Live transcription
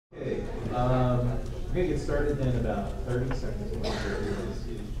We're going to get started in about 30 seconds. We'll make sure everybody's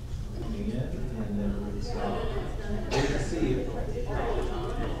tuning in, and then we're going to start. Great to see you.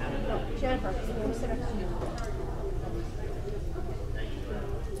 Jennifer, can you sit up?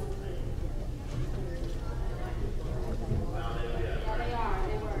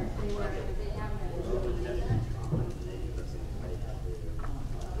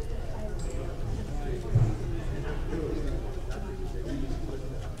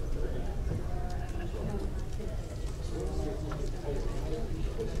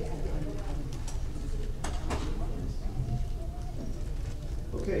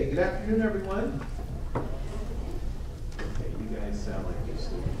 Okay, good afternoon, everyone. Okay, you guys sound like you're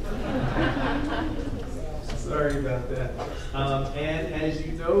sleeping. Sorry about that. And as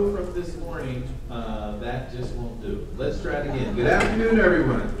you know from this morning, that just won't do. Let's try it again. Good afternoon,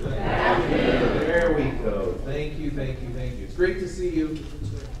 everyone. Good afternoon. There we go. Thank you, thank you, thank you. It's great to see you.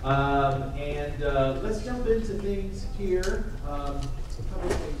 Let's jump into things here. A couple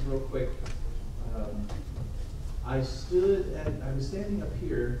of things real quick. I was standing up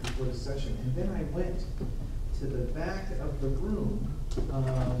here before the session, and then I went to the back of the room,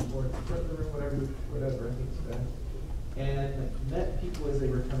 or the front of the room, whatever, I think it's back, and met people as they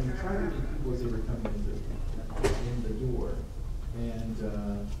were coming, tried to meet people as they were coming in the door, and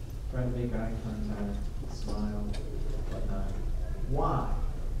trying to make eye contact, smile, whatnot. Why?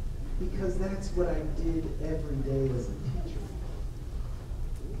 Because that's what I did every day as a teacher.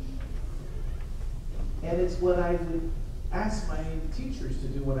 And it's what I would ask my teachers to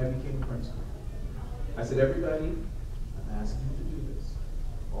do when I became a principal. I said, everybody, I'm asking you to do this.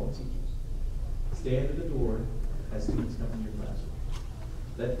 All the teachers. Stand at the door as students come in your classroom.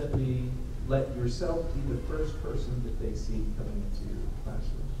 Let yourself be the first person that they see coming into your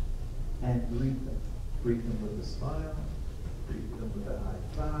classroom. And greet them. Greet them with a smile. Greet them with a high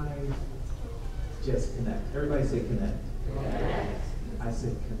five. Just connect. Everybody say connect. Connect. I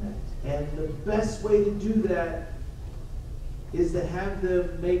said connect. And the best way to do that is to have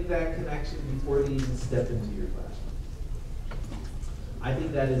them make that connection before they even step into your classroom. I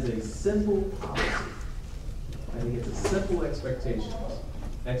think that is a simple policy. I think it's a simple expectation,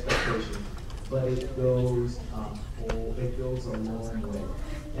 but it goes a long way.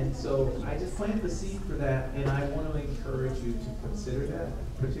 And so I just planted the seed for that, and I want to encourage you to consider that,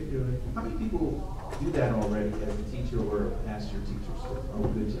 particularly. How many people do that already as a teacher or ask your teachers to? Oh,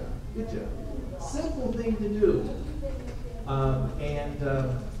 good job. Good job. Simple thing to do.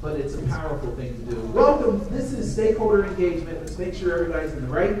 But it's a powerful thing to do. Welcome. This is Stakeholder Engagement. Let's make sure everybody's in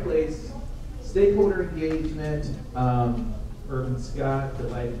the right place. Stakeholder Engagement. Irvin Scott,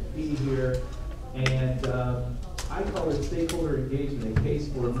 delighted to be here. And I call it Stakeholder Engagement, a case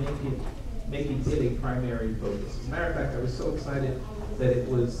for making it a primary focus. As a matter of fact, I was so excited that it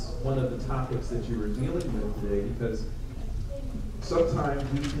was one of the topics that you were dealing with today, because sometimes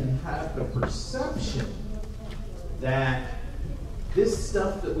we can have the perception that this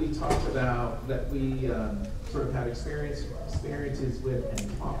stuff that we talk about, that we sort of have experiences with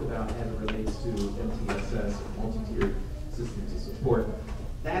and talk about as it relates to MTSS, or multi-tiered systems of support,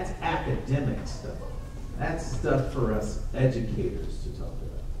 that's academic stuff. That's stuff for us educators to talk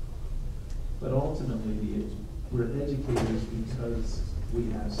about. But ultimately, we're educators because we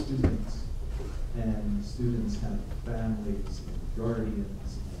have students, and students have families and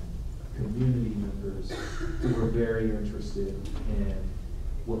guardians and community members who are very interested in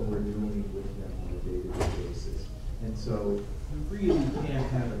what we're doing with them on a day-to-day basis. And so you really can't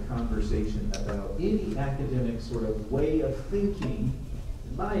have a conversation about any academic sort of way of thinking,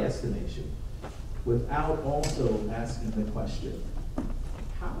 in my estimation, without also asking the question,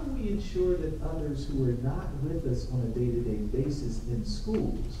 how do we ensure that others who are not with us on a day-to-day basis in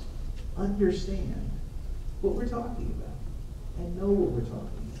schools understand what we're talking about and know what we're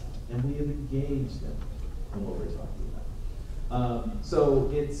talking about, and we have engaged them in what we're talking about.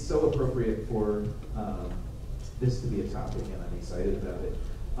 So it's so appropriate for this to be a topic, and I'm excited about it.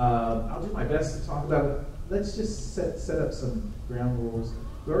 I'll do my best to talk about it. Let's just set up some ground rules.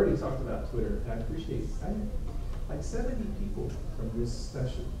 We already talked about Twitter. I appreciate like 70 people from this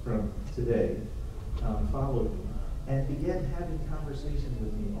session, from today, followed me and began having conversations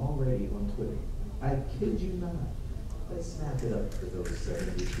with me already on Twitter. I kid you not. Let's snap it up for those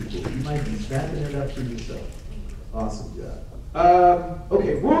 70 people. You might be snapping it up for yourself. Awesome job.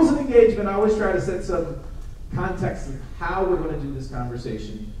 Okay, rules of engagement. I always try to set some context of how we're going to do this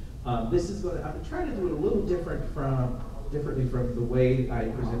conversation. I'm trying to do it a little differently from the way I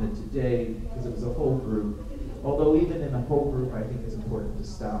presented today, because it was a whole group. Although even in a whole group, I think it's important to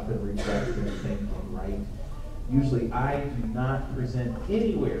stop and reflect and think and write. Usually I do not present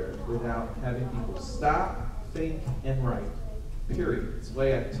anywhere without having people stop, think, and write. Period. It's the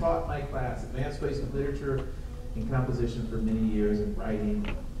way I taught my class, Advanced Placement Literature and Composition for many years, and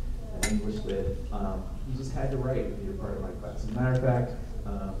writing and English Lit. You just had to write if you're part of my class. As a matter of fact,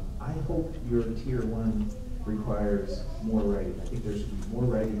 I hope your Tier 1 requires more writing. I think there should be more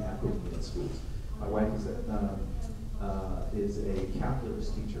writing happening in schools. My wife is a calculus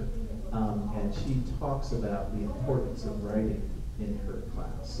teacher, and she talks about the importance of writing in her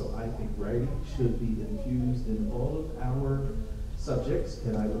class. So I think writing should be infused in all of our subjects,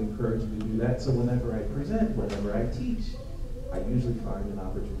 and I would encourage you to do that. So whenever I present, whenever I teach, I usually find an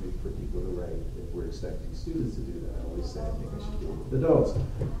opportunity for people to write. If we're expecting students to do that, I always say I think I should do it with adults.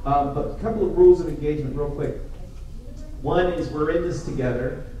 But a couple of rules of engagement real quick. One is we're in this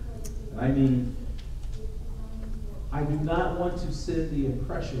together. I mean, I do not want to send the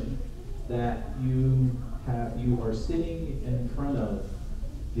impression that you are sitting in front of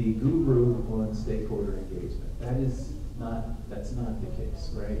the guru on stakeholder engagement. That's not the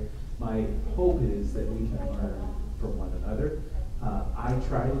case, right? My hope is that we can learn from one another. I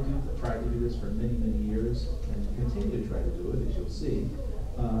tried to do this for many, many years and continue to try to do it, as you'll see.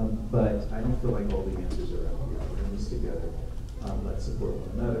 But I don't feel like all the answers are out here. We're in this together. Let's support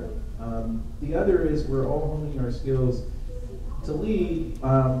one another. The other is we're all honing our skills to lead,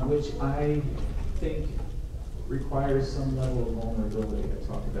 which I think requires some level of vulnerability. I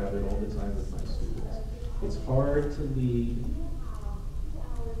talk about it all the time with my students. It's hard to lead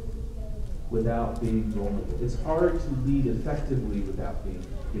without being vulnerable. It's hard to lead effectively without being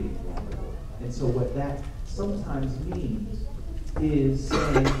vulnerable. And so what that sometimes means is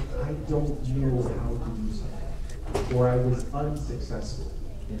saying, I don't know how to do something, or I was unsuccessful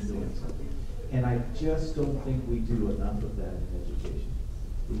in doing something. And I just don't think we do enough of that in education.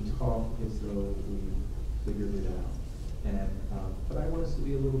 We talk as though we figured it out. And but I want us to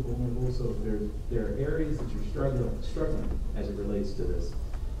be a little vulnerable, so if there are areas that you're struggling as it relates to this,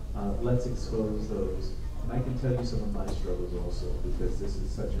 let's expose those. And I can tell you some of my struggles also, because this is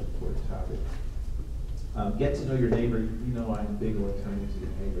such an important topic. Get to know your neighbor. You know I'm big on turning to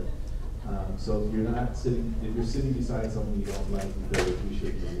your neighbor. So if you're sitting beside someone you don't like, you better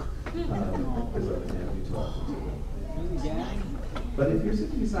appreciate me, because I'm going to have you talking to them. But if you're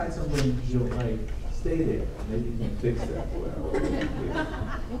sitting beside someone you don't like, stay there. Maybe you can fix that.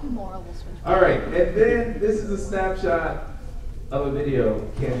 Maybe Maura will switch. All right, and then this is a snapshot of a video.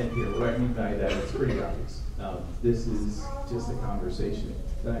 Can't end here. What I mean by that, it's pretty obvious. This is just a conversation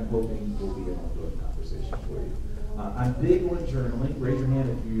that I'm hoping will be an ongoing conversation for you. I'm big on journaling. Raise your hand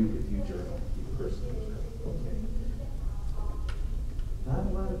if you journal, if you personally journal. Okay. Not a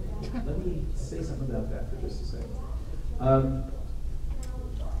lot of people. Let me say something about that for just a second.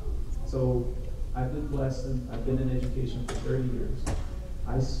 So I've been blessed, and I've been in education for 30 years.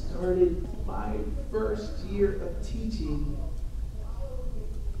 I started my first year of teaching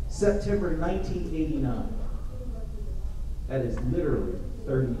September 1989. That is literally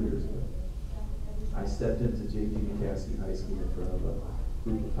 30 years ago. I stepped into J.P. McCaskey High School in front of a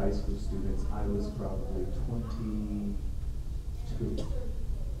group of high school students. I was probably 22.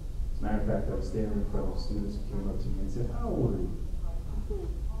 As a matter of fact, I was standing in front of students who came up to me and said, "How old are you?"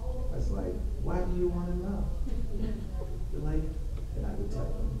 I was like, "Why do you want to know?" They're like, and I would tell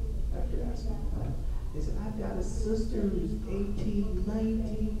them after asking them. They said, "I've got a sister who's 18,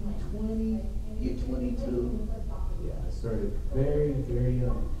 19, 20, you're 22. Yeah, I started very, very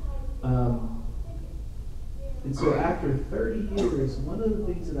young. And so after 30 years, one of the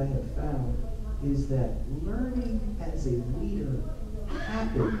things that I have found is that learning as a leader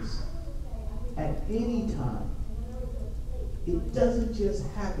happens at any time. It doesn't just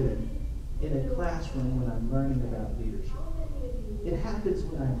happen in a classroom when I'm learning about leadership. It happens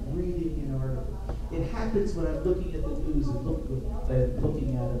when I'm reading an article. It happens when I'm looking at the news and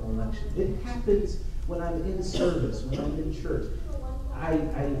looking at an election. It happens when I'm in service, when I'm in church. I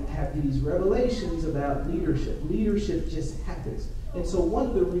have these revelations about leadership. Leadership just happens. And so one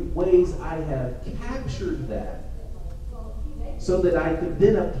of the ways I have captured that so that I could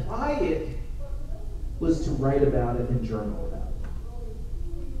then apply it was to write about it and journal about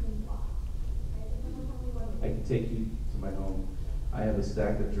it. I can take you to my home. I have a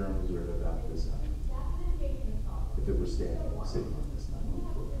stack of journals that are about this high. If it were sitting on this,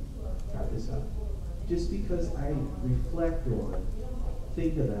 not this high. Just because I reflect on,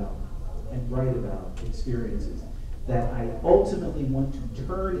 think about, and write about experiences that I ultimately want to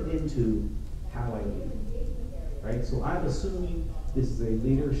turn into how I lead. Right? So I'm assuming this is a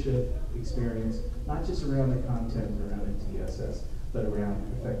leadership experience, not just around the content around MTSS, but around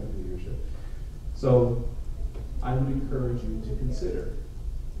effective leadership. So I would encourage you to consider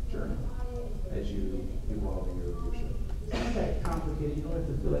journaling as you evolve in your leadership. It's not that complicated. You don't have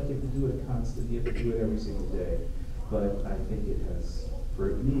to feel like you have to do it constantly. You have to do it every single day. But I think it has, for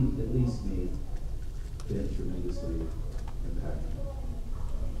me, at least me, been tremendously impactful.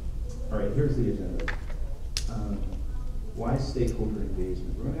 All right, here's the agenda. Why stakeholder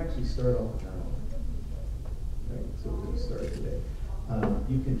engagement? We're going to actually start off journaling. Okay, so we're going to start today.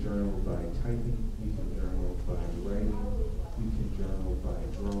 You can journal by typing, you can journal by writing, you can journal by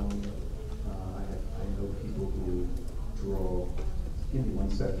drawing. I know people who draw. Give me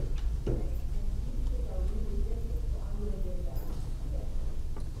 1 second.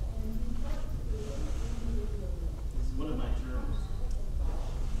 It's one of my journals.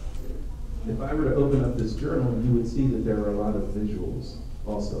 If I were to open up this journal, you would see that there are a lot of visuals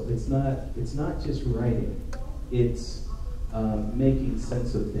also. It's not just writing, it's making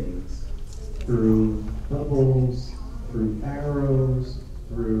sense of things through bubbles, through arrows,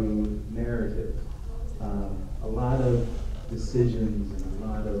 through narrative. A lot of decisions and a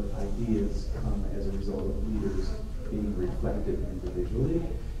lot of ideas come as a result of leaders being reflected individually.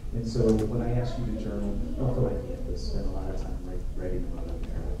 And so when I ask you to journal, don't feel like you have to spend a lot of time writing a lot of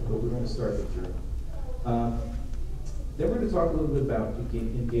narrative, but we're going to start with journal. Then we're going to talk a little bit about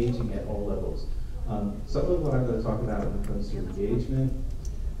engaging at all levels. Some of what I'm going to talk about when it comes to engagement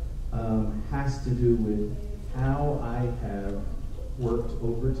has to do with how I have worked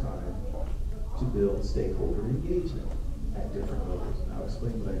over time to build stakeholder engagement at different levels. And I'll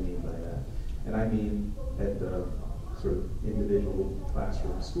explain what I mean by that. And I mean at the sort of individual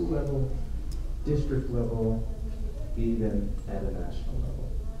classroom school level, district level, even at a national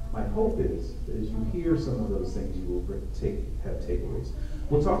level. My hope is that as you hear some of those things, you will have takeaways.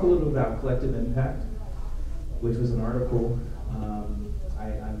 We'll talk a little bit about collective impact, which was an article.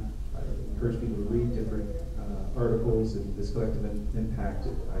 I encourage people to read different articles, and this collective impact,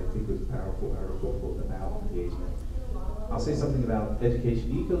 I think, was a powerful article about engagement. I'll say something about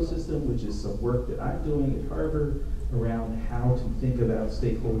education ecosystem, which is some work that I'm doing at Harvard around how to think about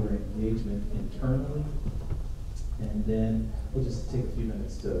stakeholder engagement internally. And then we'll just take a few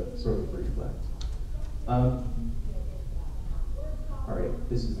minutes to sort of reflect. All right,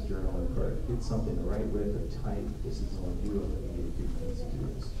 this is the journaling part. Get something to write with or type. This is on you. I'm going to give you a few minutes to do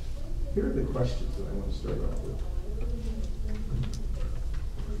this. Here are the questions that I want to start off with.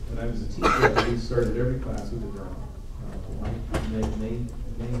 When I was a teacher, we started every class with a journal. It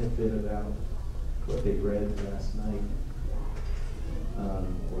may have been about what they read last night,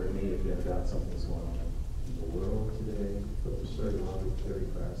 or it may have been about something that's going on in the world today, but we started every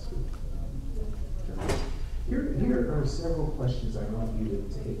class with journals. Here are several questions I want you to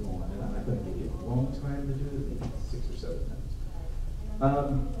take on, and I'm not going to give you a long time to do it, maybe 6 or 7 minutes.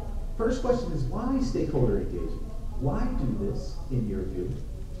 First question is, why stakeholder engagement? Why do this, in your view?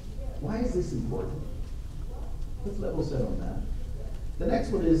 Why is this important? Let's level set on that. The next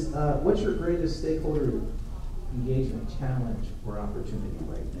one is, what's your greatest stakeholder engagement challenge or opportunity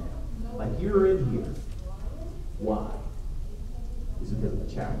right now? Like, you're in here. Why? Is it because of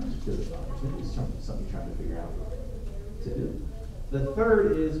a challenge? Because of an opportunity? Is it something you're trying to figure out to do? The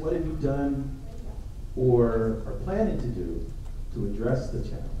third is, what have you done or are planning to do to address the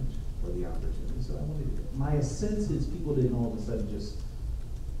challenge or the opportunity? So I want to, my sense is people didn't all of a sudden just,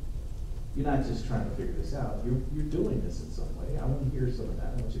 you're not just trying to figure this out. You're doing this in some way. I want to hear some of that.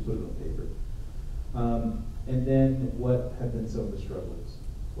 I want you to put it on paper. And then what have been some of the struggles?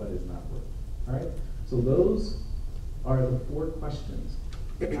 What has not worked? All right? So those are the 4 questions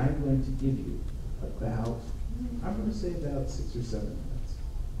that I'm going to give you about, I'm going to say about 6 or 7 minutes.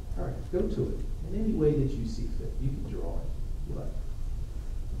 All right, go to it in any way that you see fit. You can draw it if you like.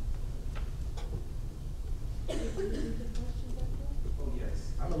 Oh, yes.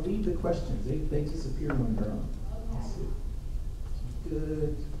 I'm going to leave the questions. They disappear on their own. Let's see.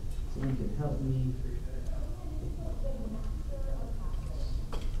 Good. Someone can help me.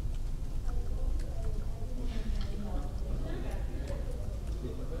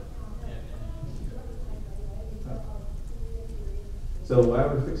 So while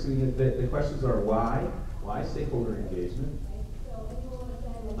we're fixing it, the questions are why? Why stakeholder engagement?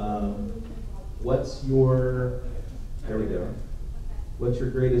 What's your, there we go. What's your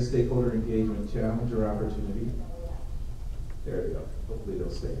greatest stakeholder engagement challenge or opportunity? There we go. Hopefully they'll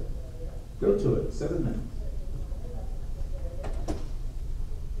stay. Go to it, 7 minutes.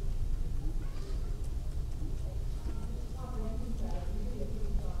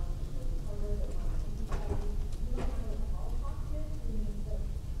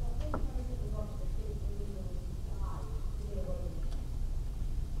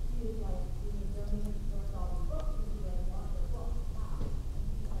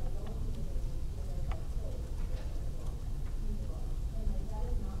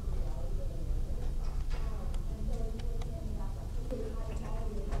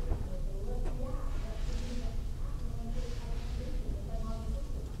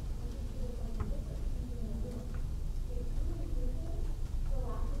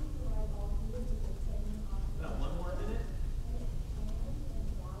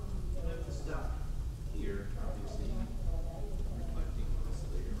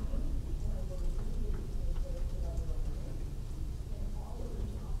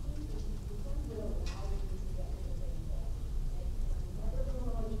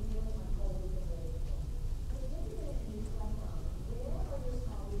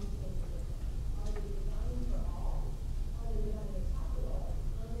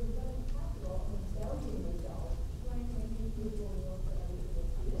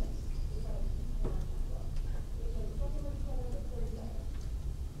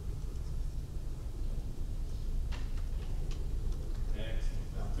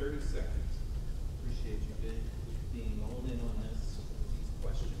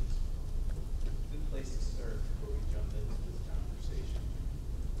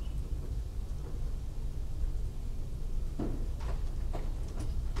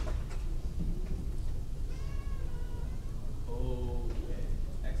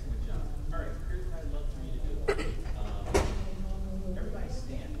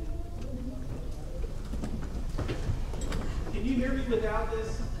 hear me without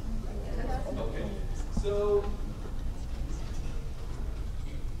this? Okay. So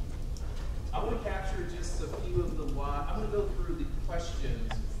I want to capture just a few of the why. I'm going to go through the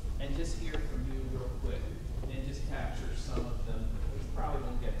questions and just hear from you real quick and just capture some of them. We probably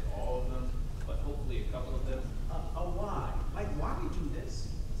won't get to all of them, but hopefully a couple of them. A why. Like, why do you do this?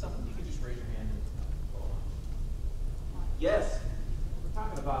 Something you can just raise your hand. Yes. We're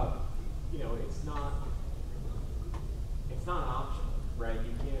talking about, it's not optional, right?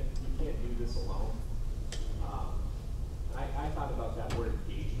 You can't do this alone. I thought about that word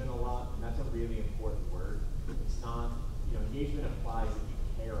engagement a lot, and that's a really important word. It's not, engagement implies that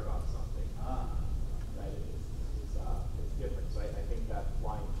you care about something, right? It's different. So I think that's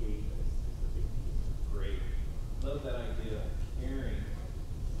why engagement is the big piece. Great. Love that idea. Caring.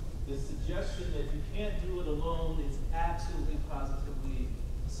 The suggestion that you can't do it alone is absolutely positively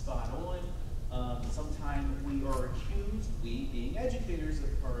spot on. Sometimes we are accused, we being educators,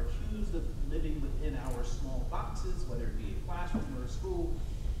 are accused of living within our small boxes, whether it be a classroom or a school,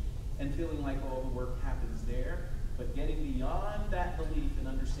 and feeling like all the work happens there. But getting beyond that belief and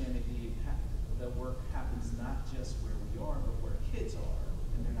understanding the work happens not just where we are, but where kids are,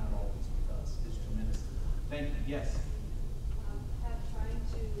 and they're not always with us, is tremendous. Thank you. Yes? Trying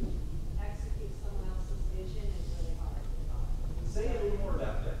to execute someone else's vision is really hard. Say a little more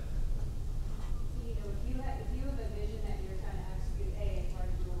about that. If you have a vision that you're trying to execute, it's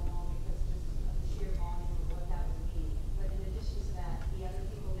hard to do it alone because just of the sheer volume of what that would mean. But in addition to that, the other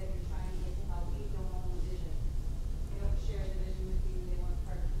people that you're trying to get to help you don't own the vision. They don't share the vision with you. They weren't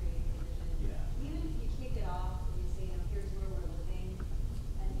part of creating the vision. Yeah. Even if you kick it off and you say, here's where we're living,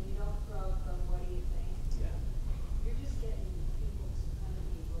 and you don't throw the what do you think, Yeah. you're just getting people to kind of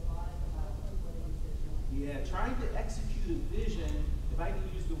be robotic about what it is they're doing. Yeah, trying to execute a vision, if I can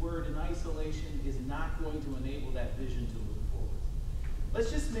use the word in isolation, is not going to enable that vision to move forward. Let's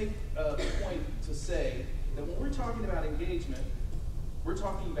just make a point to say that when we're talking about engagement, we're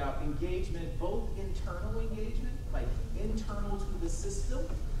talking about engagement, both internal engagement, like internal to the system,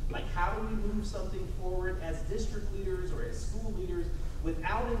 like how do we move something forward as district leaders or as school leaders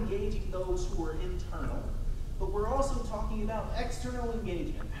without engaging those who are internal. But we're also talking about external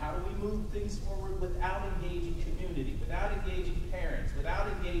engagement. How do we move things forward without engaging community, without engaging parents, without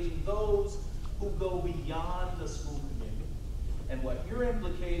engaging those who go beyond the school community? And what you're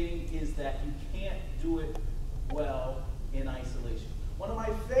implicating is that you can't do it well in isolation. One of my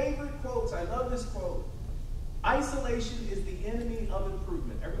favorite quotes, I love this quote, isolation is the enemy of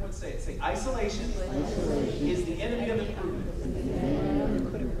improvement. Everyone say it. Say, isolation is the enemy of improvement.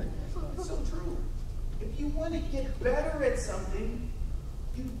 It's so true. If you want to get better at something,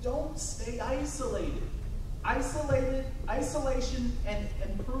 you don't stay isolated. Isolation and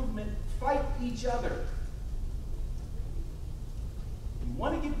improvement fight each other. You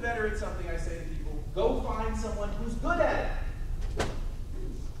want to get better at something, I say to people, go find someone who's good at it.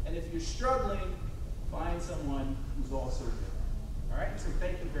 And if you're struggling, find someone who's also good. All right? So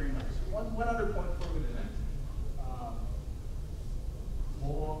thank you very much. One other point before we go to the next.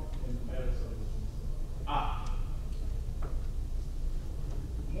 More and better solutions.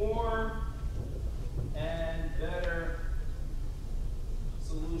 More and better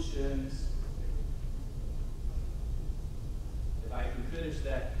solutions, if I can finish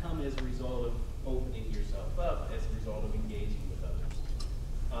that, come as a result of opening yourself up, as a result of engaging with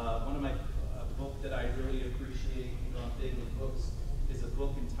others. One of my book that I really appreciate, I'm big with books, is a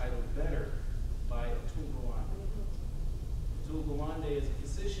book entitled Better by Atul Gawande. Atul Gawande is a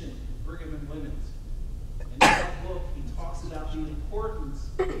physician at Brigham and Women's. And in that book, he talks about the importance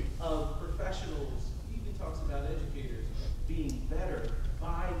of professionals, he even talks about educators, being better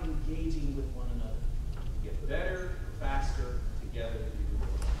by engaging with one another. Get better, faster, together than you do.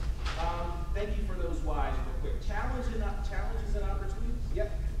 Thank you for those whys real quick. Challenges and opportunities?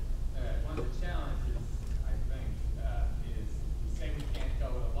 Yep. One of the challenges, I think, is we say we can't go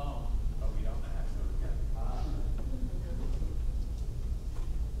it alone, but we don't know how to go together.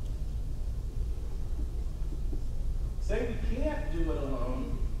 Say we can't do it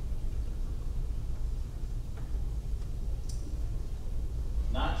alone.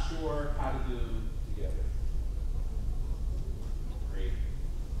 Not sure how to do together. Great.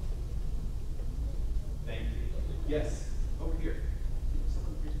 Thank you. Yes, over here.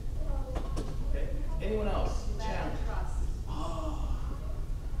 Okay. Anyone else? Challenge. Trust. Oh.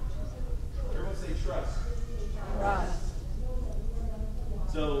 Everyone say trust. Trust.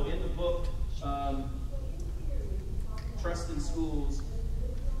 So in the book, Trust in Schools,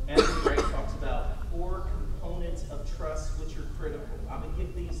 Anthony Gray talks about 4 components of trust which are critical. I'm going to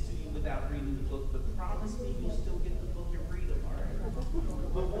give these to you without reading the book, but promise me you'll still get the book and read them, all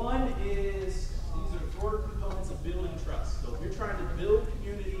The one is, these are 4 components of building trust. So if you're trying to build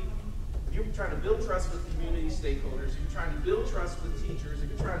community, if you're trying to build trust with community stakeholders, if you're trying to build trust with teachers, if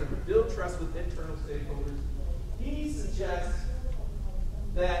you're trying to build trust with internal stakeholders, he suggests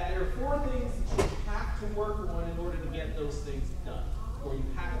that there are 4 things that you have to work on in order to get those things done, or you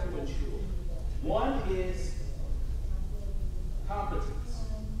have to ensure. One is competence.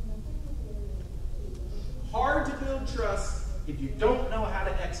 Hard to build trust if you don't know how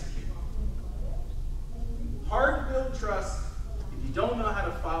to execute. Hard to build trust if you don't know how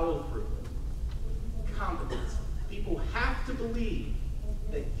to follow through. Competence. People have to believe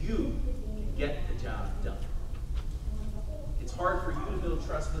that you can get the job done. It's hard for you to build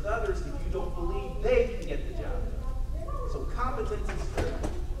trust with others if you don't believe they can get the job done. So competence is critical.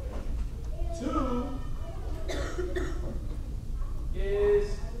 2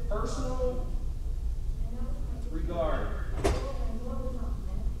 is personal regard.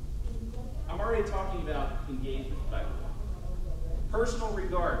 I'm already talking about engagement, by the way. Personal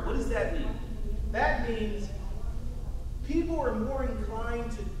regard. What does that mean? That means people are more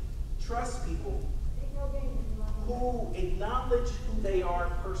inclined to trust people who acknowledge who they are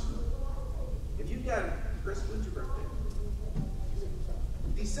personally. If you've got, Chris, when's your birthday?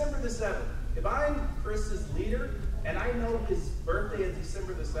 December the 7th. If I'm Chris's leader and I know his birthday is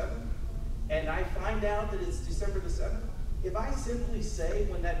December the 7th, and I find out that it's December the 7th, if I simply say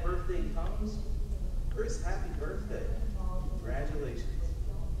when that birthday comes, Chris, happy birthday. Congratulations.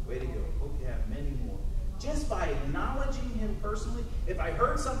 Way to go. Hope you have many more. Just by acknowledging him personally, if I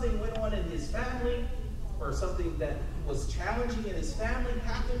heard something went on in his family, or something that was challenging in his family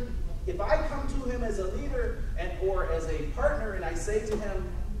happened, if I come to him as a leader or as a partner and I say to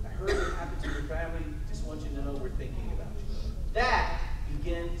him, I heard it happened to your family, just want you to know we're thinking about you. That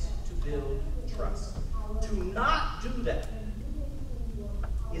begins to build trust. To not do that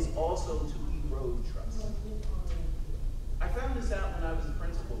is also to erode trust. I found this out when I was a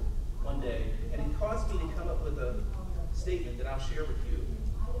principal one day, and it caused me to come up with a statement that I'll share with you.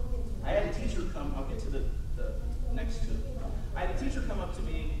 I had a teacher come, I'll get to the next 2. I had a teacher come up to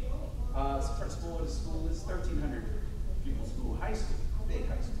me, as a principal at a school, this 1,300 people school, high school, big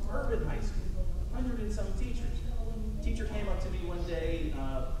high school, urban high school, 100 and some teachers. Teacher came up to me one day,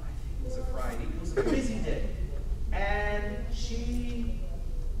 I think it was a Friday, it was a busy day, and she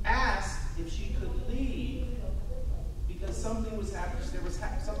asked if she could leave because something was happening, there was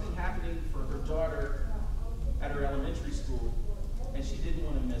something happening for her daughter at her elementary school, and she didn't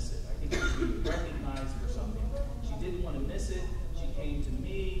want to miss it. I think she was being recognized for something. She didn't want to miss it. She came to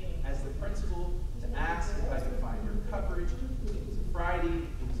me as the principal to ask if I could find her coverage. It was a Friday.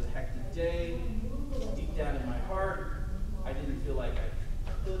 It was a hectic day. Deep down in my heart, I didn't feel like I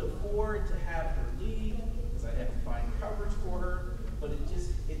could afford to have her leave because I had to find coverage for her. But it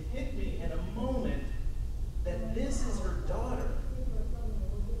hit me in a moment that this is her daughter.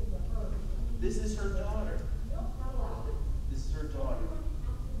 This is her daughter. This is her daughter.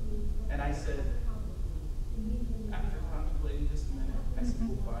 And I said, after contemplating this a minute, I said,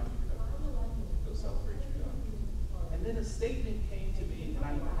 we'll find you coverage. Go celebrate your daughter. And then a statement came to me, and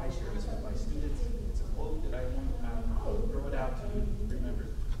I share this with my students. It's a quote that I'll throw it out to you to remember.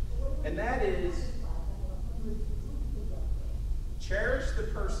 And that is, cherish the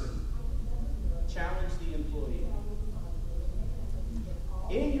person, challenge the employee.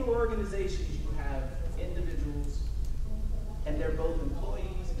 In your organizations, you have individuals, and they're both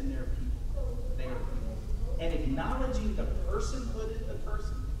employees and they're people. They are people. And acknowledging the personhood of the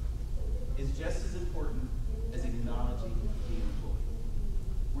person is just as important as acknowledging the employee.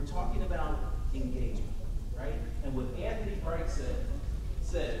 We're talking about engagement, right? And what Anthony Bright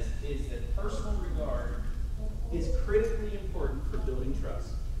says is that personal regard is critically important for building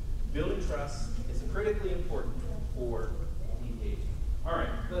trust. Building trust is critically important for engagement. All right,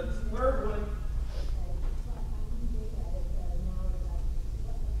 the third one,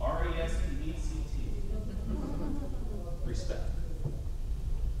 R-E-S-P-E-C-T, respect.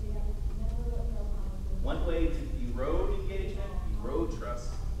 One way to erode engagement, erode trust,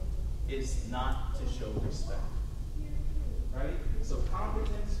 is not to show respect. Right? So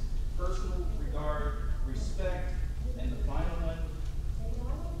competence, personal regard, respect, and the final one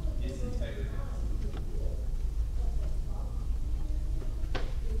is integrity.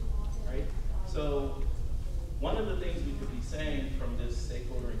 Right? So one of the things we could be saying from this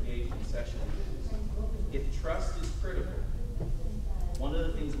stakeholder engagement session is, if trust is critical, one of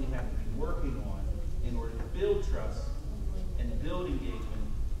the things we have to be working on in order to build trust and build engagement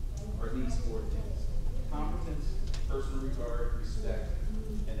are these 4 things: competence, personal regard, respect,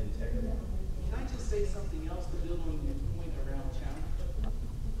 and integrity.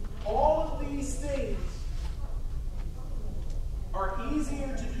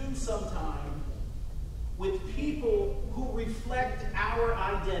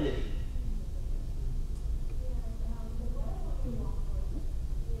 identity.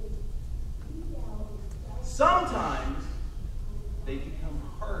 Sometimes they become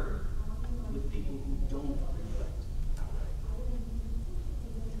harder with people who don't reflect our identity.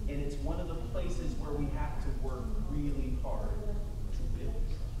 And it's one of the places where we have to work really hard to build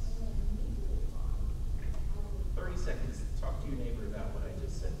trust. 30 seconds to talk to your neighbor about what I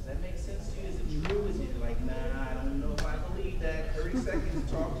just said. Does that make sense to you? Is it true? Is it like, nah, I don't know if I believe that. 30 seconds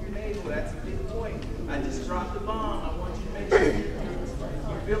to talk to your neighbor. That's a big point. I just dropped the bomb. I want you to make sure you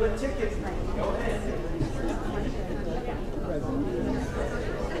feel a ticket. Go ahead.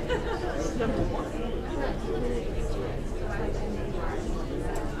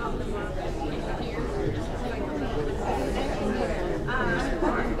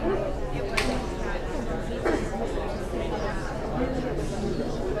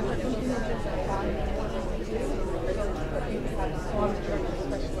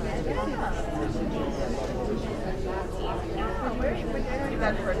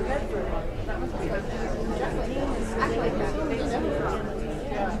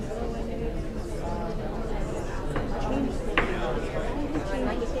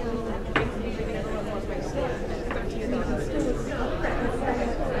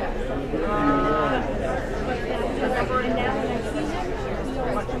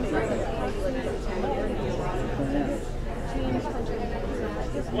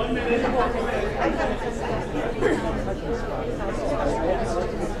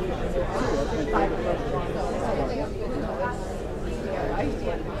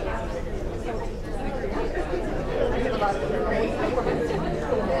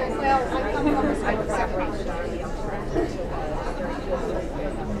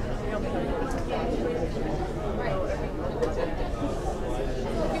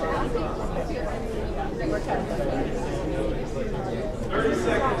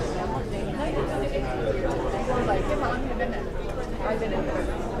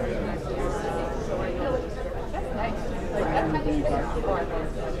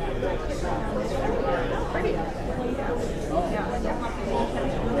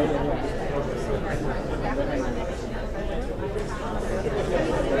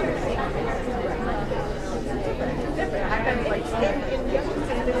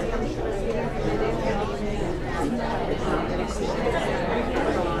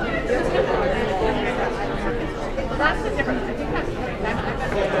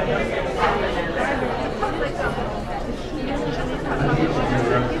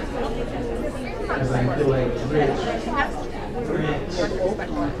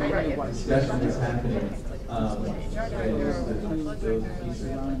 Discussion is happening.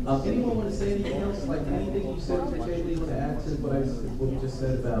 Anyone want to say anything else? Like anything you said, particularly to add to what we just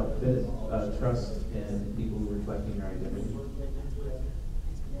said about trust and people reflecting their identity?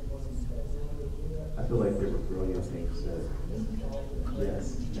 I feel like there were brilliant things said.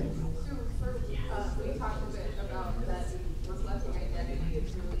 Yes, thank you. We talked a bit about that reflecting identity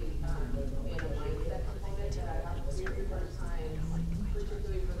is really in a mindset component that I have to do for time,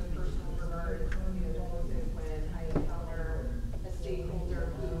 particularly for the personal regard. When I encounter a stakeholder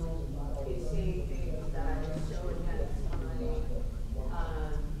who is saying things that are so against my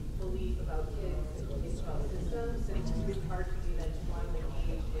belief about kids and belief about systems, and it's really hard for me then to want to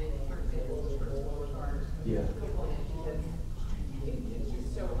engage in, for example, the personal regard component because it's just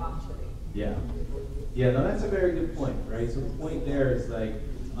so off-putting. Yeah. Yeah, no, that's a very good point, right? So the point there is like,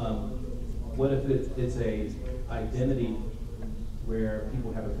 what if it's a identity where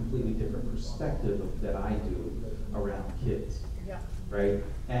people have a completely different perspective that I do around kids, right?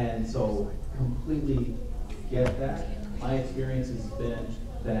 And so completely get that. My experience has been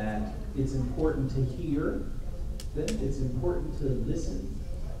that it's important to hear them. It's important to listen.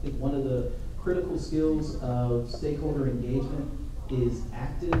 I think one of the critical skills of stakeholder engagement is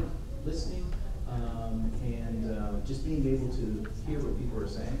active listening and just being able to hear what people are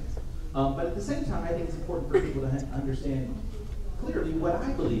saying. But at the same time, I think it's important for people to understand clearly what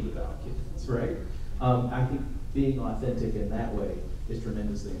I believe about kids, right? I think being authentic in that way is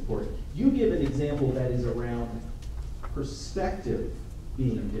tremendously important. You give an example that is around perspective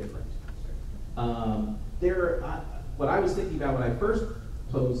being different. What I was thinking about when I first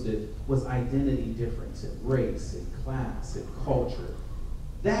posed it was identity difference and race and class and culture.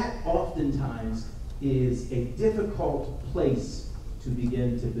 That oftentimes is a difficult place to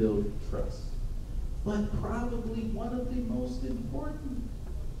begin to build trust, but probably one of the most important.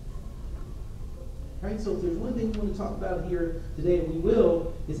 Right? So if there's one thing we want to talk about here today, and we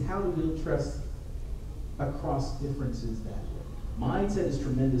will, is how to build trust across differences that way. Mindset is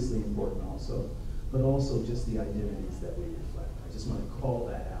tremendously important also, but also just the identities that we reflect. Just want to call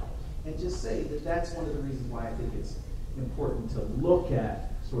that out. And just say that that's one of the reasons why I think it's important to look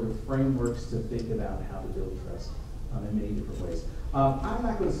at sort of frameworks to think about how to build trust in many different ways. I'm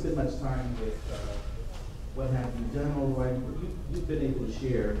not going to spend much time with what have you done, although you've been able to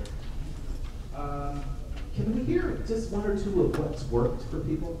share. Can we hear just one or two of what's worked for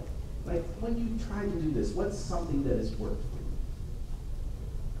people? Like, when you try to do this, what's something that has worked for you?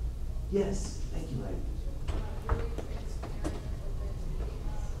 Yes, thank you, Heidi.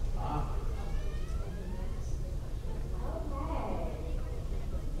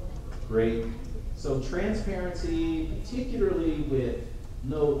 Great. So transparency, particularly with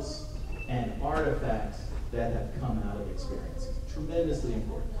notes and artifacts that have come out of experiences, tremendously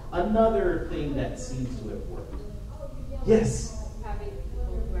important. Another thing that seems to have worked. Yes? Having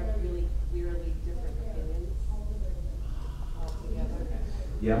people who have really clearly different opinions altogether.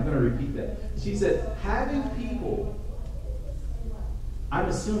 Yeah, I'm going to repeat that. She said, having people, I'm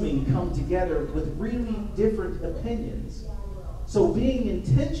assuming, come together with really different opinions. So being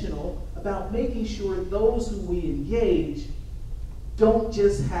intentional about making sure those who we engage don't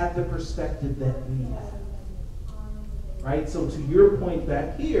just have the perspective that we have. Right? So to your point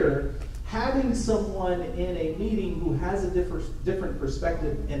back here, having someone in a meeting who has a different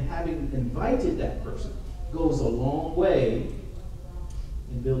perspective and having invited that person goes a long way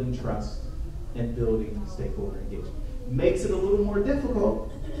in building trust and building stakeholder engagement. Makes it a little more difficult.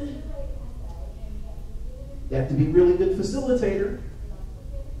 You have to be a really good facilitator.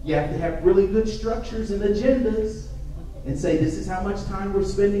 You have to have really good structures and agendas and say, this is how much time we're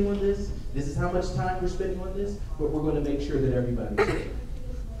spending on this. This is how much time we're spending on this. But we're going to make sure that everybody's here.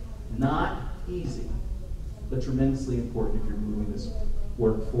 Not easy, but tremendously important if you're moving this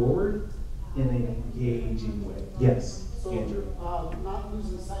work forward in an engaging way. Yes, so, Andrew. Not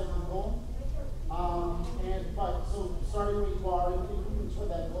losing sight of the goal. So starting where you are and moving toward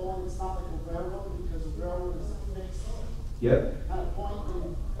that goal, and it's not like a railroad, because a railroad is a fixed kind of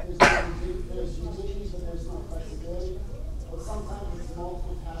point, and there's utilities, but there's no flexibility. But sometimes it's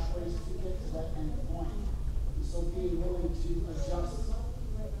multiple pathways to get to that end point. And so being willing to adjust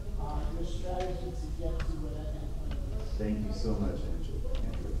your strategy to get to where that end point is. Thank you so much, Andrew.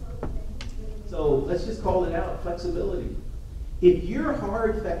 So let's just call it out, flexibility. If you're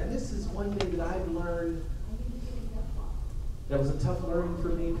hard, this is one thing that I've learned that was a tough learning for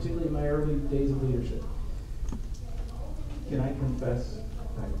me, particularly in my early days of leadership. Can I confess?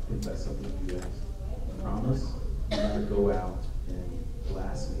 Can I confess something to you guys? I promise I'm going to go out and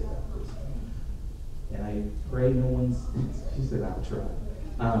blast me about this. And I pray no one's, she said I'll try.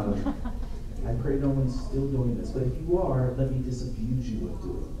 I pray no one's still doing this, but if you are, let me disabuse you of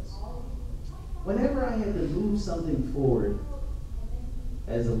doing this. Whenever I had to move something forward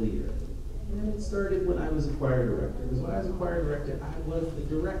as a leader, and it started when I was a choir director, because when I was a choir director, I was the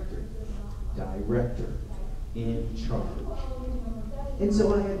director in charge. And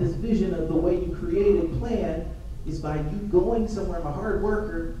so I had this vision of the way you create a plan is by you going somewhere, I'm a hard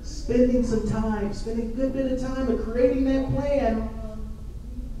worker, spending a good bit of time of creating that plan,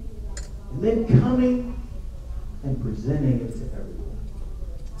 and then coming and presenting it to everyone.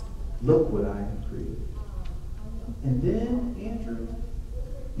 Look what I have created. And then, Andrew,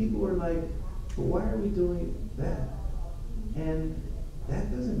 people were like, but why are we doing that? And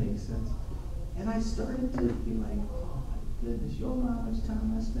that doesn't make sense. And I started to be like, oh my goodness, you all know how much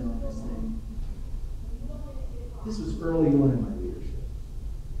time I spent on this thing? This was early on in my leadership,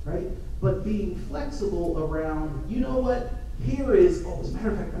 right? But being flexible around, you know what? Here is, as a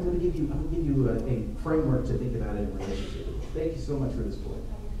matter of fact, I'm going to give you a framework to think about it in relationship. Thank you so much for this point.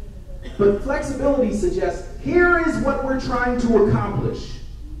 But flexibility suggests, here is what we're trying to accomplish.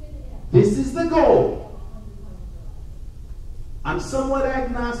 This is the goal. I'm somewhat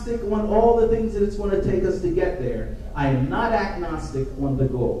agnostic on all the things that it's going to take us to get there. I am not agnostic on the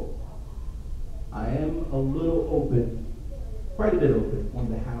goal. I am a little open, quite a bit open, on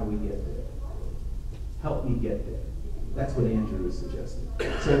the how we get there. Help me get there. That's what Andrew is suggesting.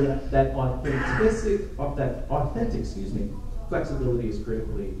 So that authentic, flexibility is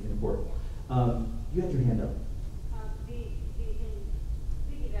critically important. You had your hand up.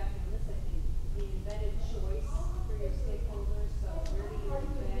 Piggybacking on this, I think the embedded choice for your stakeholders. So where do you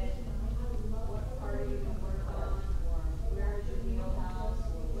embed? What part are you going to work on? Or where is your wheelhouse?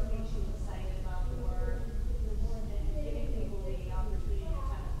 Or what makes you excited about the work? And giving people the opportunity to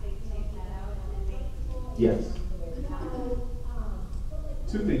kind of take that out and then make. Yes.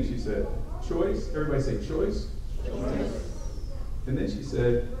 Two things she said. Choice. Everybody say choice. Choice. And then she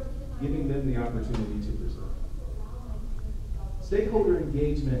said, giving them the opportunity to present. Stakeholder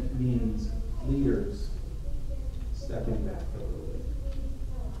engagement means leaders stepping back a little bit.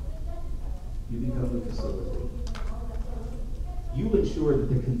 You become the facilitator. You ensure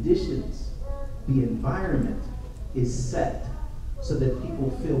that the conditions, the environment is set so that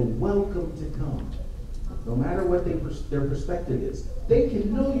people feel welcome to come. No matter what their perspective is. They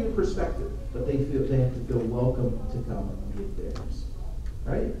can know your perspective, but they have to feel welcome to come and give theirs.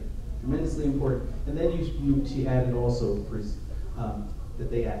 Right? Tremendously important. And then she added also that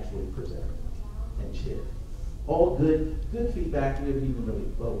they actually present and share. All good feedback. We haven't even really,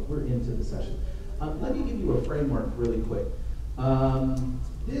 well, we're into the session. Let me give you a framework really quick.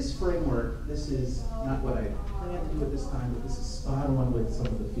 This framework, this is not what I planned to do at this time, but this is spot on with some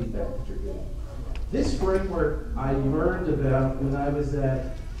of the feedback that you're getting. This framework I learned about when I was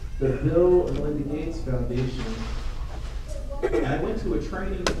at the Bill and Melinda Gates Foundation, and I went to a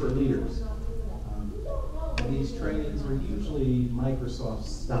training for leaders. And these trainings are usually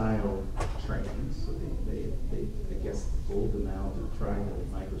Microsoft-style trainings, so they I guess, rolled them out and tried it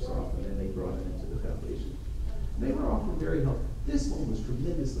at Microsoft, and then they brought it into the foundation. They were often very helpful. This one was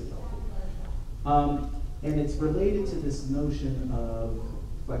tremendously helpful. And it's related to this notion of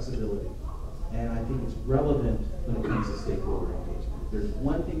flexibility. And I think it's relevant when it comes to stakeholder engagement. If there's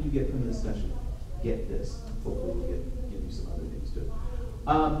one thing you get from this session, get this. Hopefully we'll give you some other things too.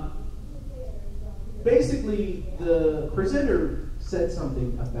 Basically, the presenter said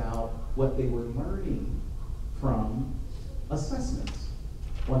something about what they were learning from assessments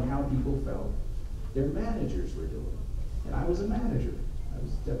on how people felt their managers were doing. And I was a manager. I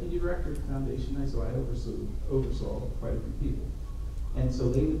was deputy director of the foundation, so I oversaw quite a few people. And so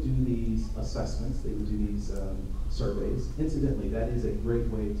they would do these assessments, they would do these surveys. Incidentally, that is a great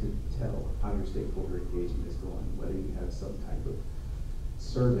way to tell how your stakeholder engagement is going, whether you have some type of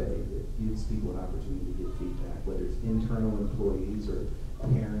survey that gives people an opportunity to get feedback, whether it's internal employees or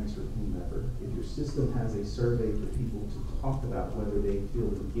parents or whomever. If your system has a survey for people to talk about whether they feel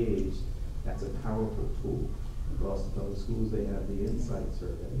engaged, that's a powerful tool. In Boston Public Schools, they have the Insight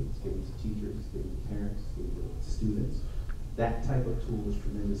Survey. It's given to teachers, it's given to parents, it's given to students. That type of tool is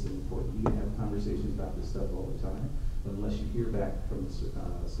tremendously important. You can have conversations about this stuff all the time, but unless you hear back from the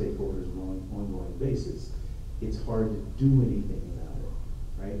stakeholders on an ongoing basis, it's hard to do anything about it,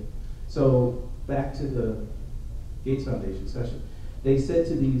 right? So back to the Gates Foundation session. They said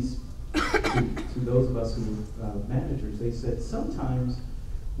to these, to those of us who were managers, they said, sometimes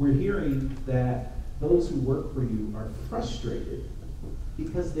we're hearing that those who work for you are frustrated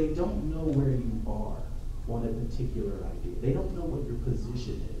because they don't know where you are on a particular idea. They don't know what your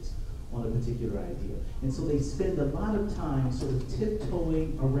position is on a particular idea. And so they spend a lot of time sort of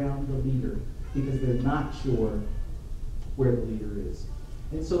tiptoeing around the leader because they're not sure where the leader is.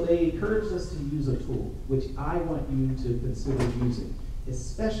 And so they encouraged us to use a tool, which I want you to consider using,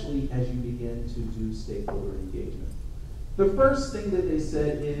 especially as you begin to do stakeholder engagement. The first thing that they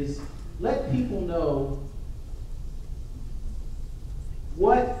said is, let people know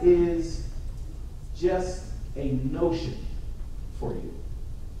what is just a notion for you.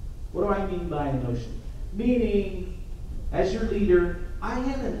 What do I mean by a notion? Meaning, as your leader, I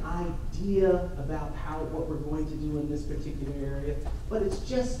have an idea about what we're going to do in this particular area, but it's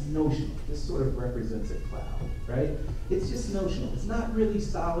just notional. This sort of represents a cloud, right? It's just notional. It's not really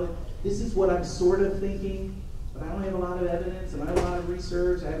solid. This is what I'm sort of thinking, but I don't have a lot of evidence, and I have a lot of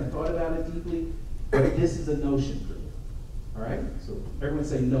research. I haven't thought about it deeply, but this is a notion for me. All right? So everyone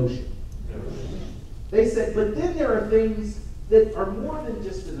say notion. They said, but then there are things that are more than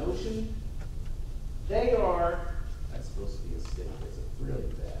just a notion. They are, that's supposed to be a stake. It's a really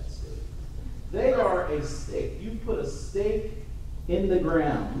bad stake. They are a stake. You put a stake in the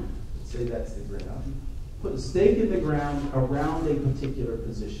ground. Let's say that's the ground. Put a stake in the ground around a particular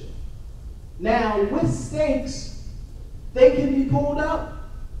position. Now, with stakes, they can be pulled up,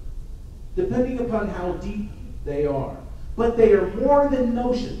 depending upon how deep they are. But they are more than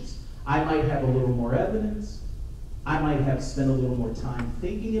notions. I might have a little more evidence. I might have spent a little more time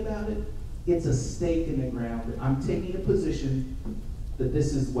thinking about it. It's a stake in the ground. I'm taking a position that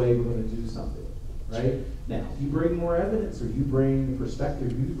this is the way we're going to do something, right? Now, if you bring more evidence or you bring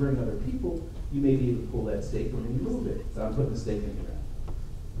perspective, you bring other people, you may be able to pull that stake and remove it. So I'm putting the stake in the ground.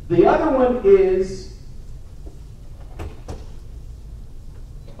 The other one is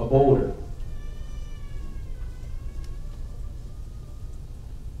a boulder.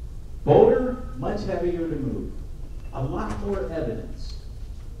 Boulder, much heavier to move. A lot more evidence.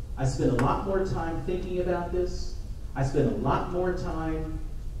 I spent a lot more time thinking about this. I spent a lot more time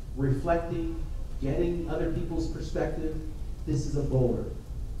reflecting, getting other people's perspective. This is a boulder.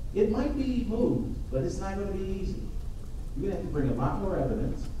 It might be moved, but it's not going to be easy. You're going to have to bring a lot more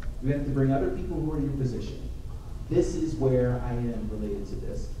evidence. You're going to have to bring other people who are in your position. this is where I am related to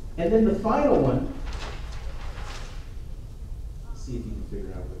this. And then the final one, let's see if you can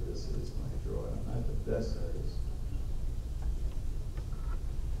figure out what this is when I draw it. I'm not the best artist.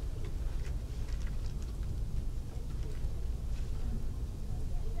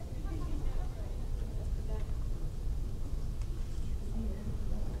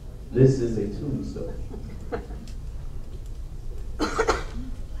 This is a tombstone.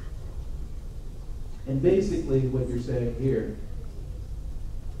 And basically what you're saying here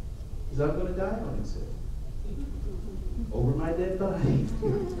is I'm going to die on this hill. Over my dead body.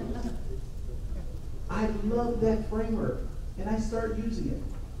 I love that framework, and I start using it,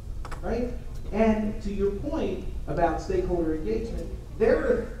 right? And to your point about stakeholder engagement,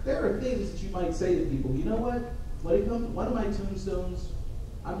 there are things that you might say to people. You know what? When it comes, one of my tombstones,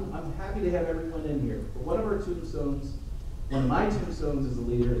 I'm happy to have everyone in here. But one of our tombstones, one of my tombstones as a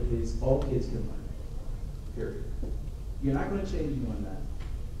leader is all kids can learn. Period. You're not going to change me on that.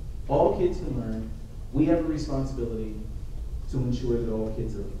 All kids can learn. We have a responsibility to ensure that all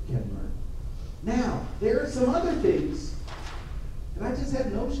kids can learn. Now, there are some other things that I just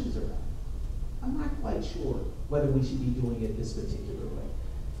have notions around. I'm not quite sure whether we should be doing it this particular way.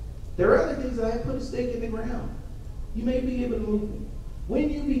 There are other things that I have put a stake in the ground. You may be able to move me. When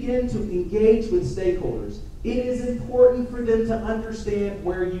you begin to engage with stakeholders, it is important for them to understand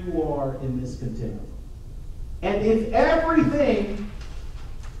where you are in this continuum. And if everything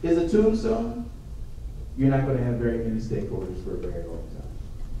is a tombstone, you're not going to have very many stakeholders for a very long time.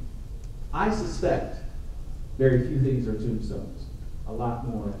 I suspect very few things are tombstones. A lot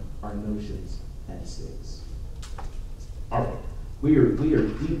more are notions and stakes. All right, we are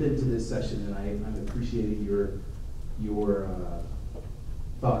deep into this session, and I'm appreciating your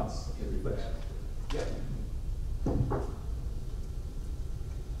thoughts and reflections. Yeah.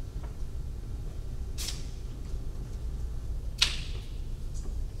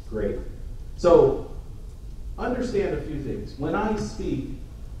 Great. So, understand a few things. When I speak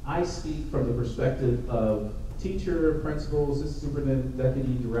from the perspective of teacher, principal, assistant superintendent,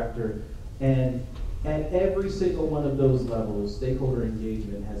 deputy director, and at every single one of those levels, stakeholder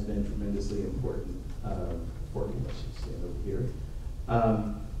engagement has been tremendously important for me. I should stand over here.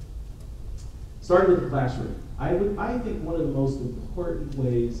 Starting with the classroom. I think one of the most important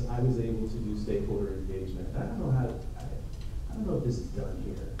ways I was able to do stakeholder engagement, I don't know if this is done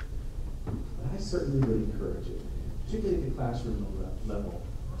here, but I certainly would encourage it, particularly at the classroom level,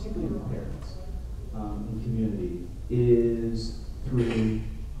 particularly with parents and community, is through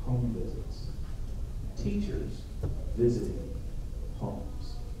home visits. Teachers visiting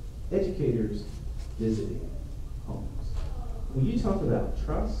homes. Educators visiting homes. When you talk about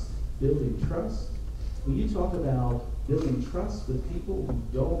trust, building trust, when you talk about building trust with people who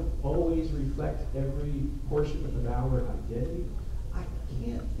don't always reflect every portion of our identity, I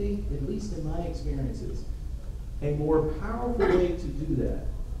can't think, at least in my experiences, a more powerful way to do that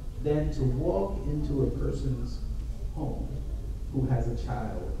than to walk into a person's home who has a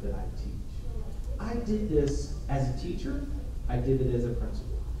child that I teach. I did this as a teacher, I did it as a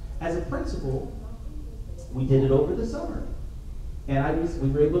principal. As a principal, we did it over the summer. And we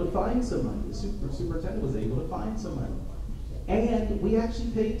were able to find some money. The superintendent was able to find some money. And we actually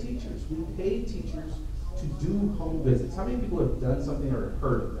paid teachers. We paid teachers to do home visits. How many people have done something or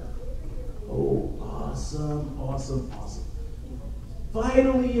heard of that? Oh, awesome, awesome, awesome.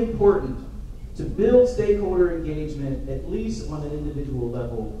 Vitally important to build stakeholder engagement, at least on an individual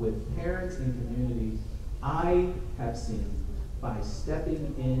level, with parents and communities. I have seen by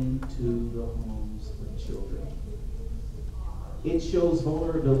stepping into the homes of children. It shows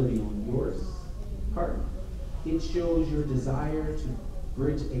vulnerability on your part. It shows your desire to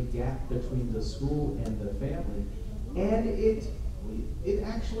bridge a gap between the school and the family. And it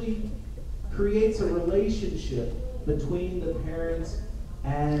actually creates a relationship between the parents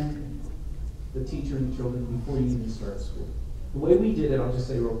and the teacher and the children before you even start school. The way we did it, I'll just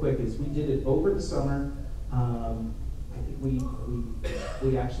say real quick, is we did it over the summer. I think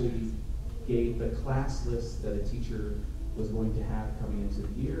we actually gave the class list that a teacher was going to have coming into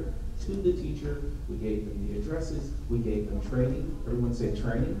the year to the teacher. We gave them the addresses. We gave them training. Everyone say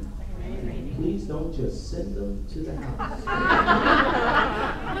training. Training. Please don't just send them to the house.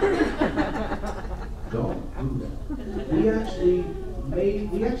 Don't do that.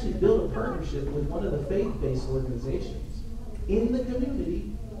 We actually built a partnership with one of the faith-based organizations in the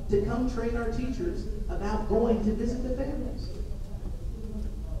community to come train our teachers about going to visit the families.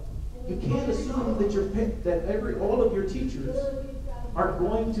 You can't assume that all of your teachers are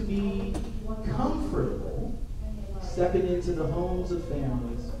going to be comfortable stepping into the homes of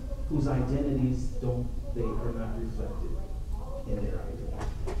families whose identities don't they are not reflected in their identity.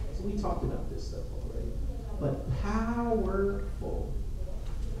 So we talked about this stuff already. But powerful.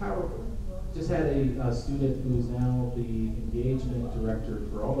 Just had a student who is now the engagement director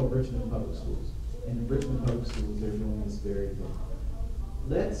for all of Richmond Public Schools. And in Richmond Public Schools, they're doing this very thing.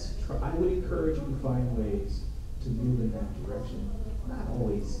 Let's try, I would encourage you to find ways to move in that direction. Not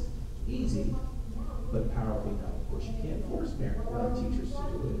always easy, but powerfully done. Of course, you can't force teachers to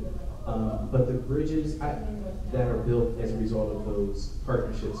do it. But the bridges that are built as a result of those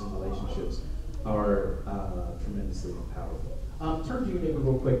partnerships and relationships are tremendously powerful. Turn to your neighbor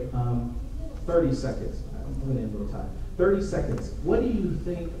real quick. 30 seconds. I'm going to end real time. 30 seconds. What do you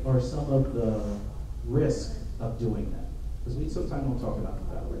think are some of the risks of doing that? Because we sometimes don't talk about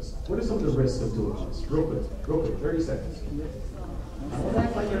risk. What are some of the risks of doing this? Real quick, 30 seconds. Don't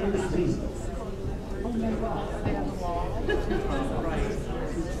act like everything's easy.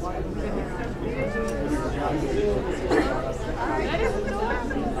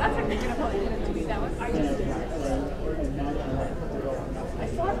 I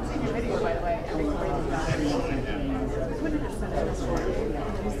still haven't seen your video, by the way.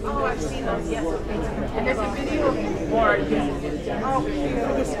 Oh, I've seen those, yes. And there's a video of you more.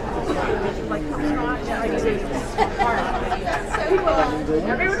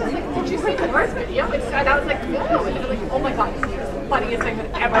 Everyone was like, did you see Laura's video? And I was like, no. And they were like, oh my God, this is the funniest thing that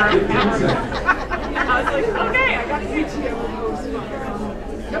ever. I was like, okay, I got to teach you.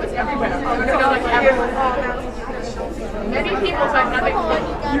 It was everywhere. Oh, no, like everywhere. Many people said nothing but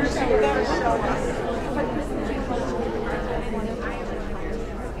you're so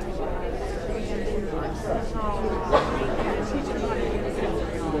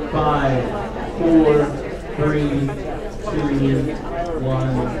 5, 4, 3, 2,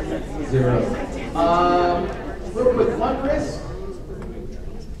 1, 0. Real quick, one risk.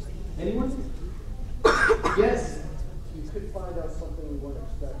 Anyone? Yes. You could find out something you weren't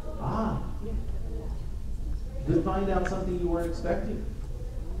expecting. You could find out something you weren't expecting.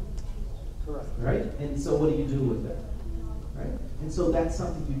 Correct. Right? And so what do you do with that? Right? And so that's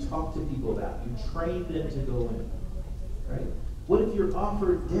something you talk to people about. You train them to go in. Right? What if you're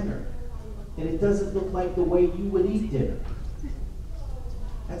offered dinner and it doesn't look like the way you would eat dinner?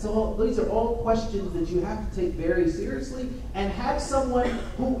 That's all. These are all questions that you have to take very seriously and have someone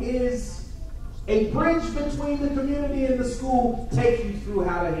who is a bridge between the community and the school take you through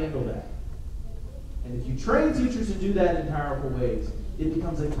how to handle that. And if you train teachers to do that in powerful ways, it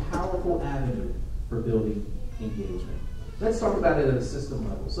becomes a powerful avenue for building engagement. Let's talk about it at a system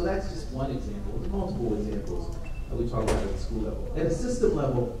level. So that's just one example. There's multiple examples that we talk about at the school level. At a system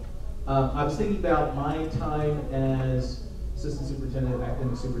level, I was thinking about my time as assistant superintendent,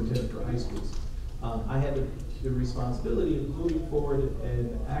 academic superintendent for high schools. I had the responsibility of moving forward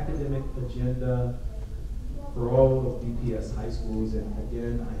an academic agenda for all of BPS high schools, and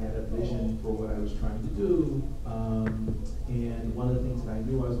again, I had a vision for what I was trying to do, and one of the things that I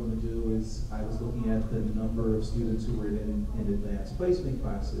knew I was going to do is I was looking at the number of students who were in advanced placement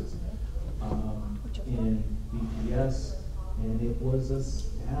classes in BPS, and it was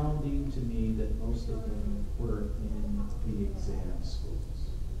astounding to me that most of them were in the exam schools.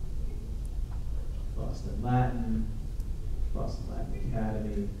 Boston Latin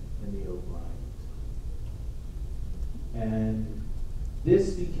Academy, and the O'Brien. And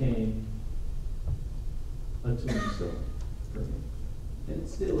this became a tombstone for me. And it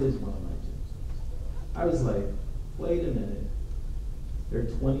still is one of my tombstones. I was like, wait a minute, there are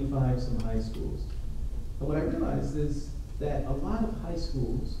 25 some high schools. And what I realized is that a lot of high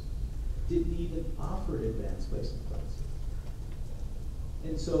schools didn't even offer advanced placement classes.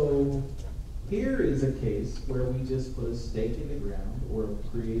 And so here is a case where we just put a stake in the ground or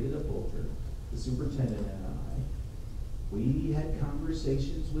created a boulder, the superintendent and I. We had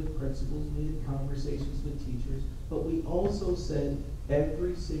conversations with principals, we had conversations with teachers, but we also said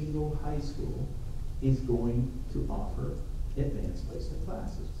every single high school is going to offer advanced placement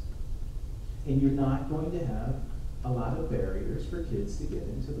classes. And you're not going to have a lot of barriers for kids to get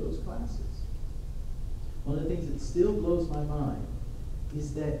into those classes. One of the things that still blows my mind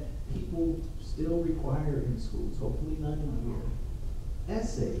is that people still require in schools, hopefully none in here,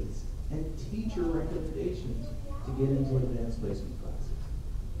 essays and teacher recommendations to get into advanced placement classes.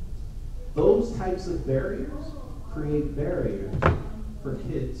 Those types of barriers create barriers for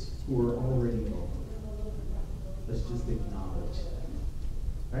kids who are already vulnerable. Let's just acknowledge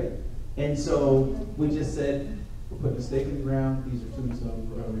that, right? And so we just said, we're putting a stake in the ground, these are tombstones,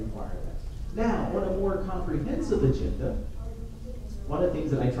 we're going to require that. Now, on a more comprehensive agenda, one of the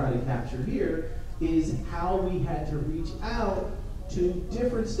things that I try to capture here is how we had to reach out to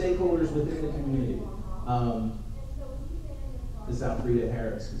different stakeholders within the community. This Alfreda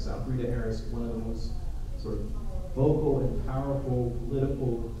Harris. Miss Alfreda Harris, one of the most sort of vocal and powerful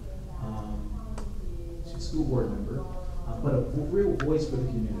political, she's a school board member, but a real voice for the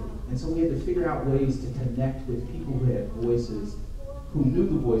community. And so we had to figure out ways to connect with people who had voices, who knew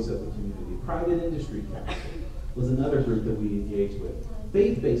the voice of the community. Private Industry Council was another group that we engaged with.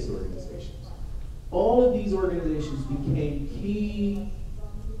 Faith-based organizations. All of these organizations became key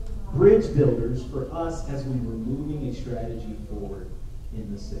bridge builders for us as we were moving a strategy forward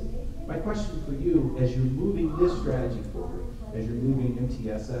in the city. My question for you, as you're moving this strategy forward, as you're moving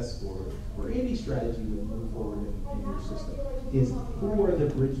MTSS forward, or any strategy would move forward in your system, is who are the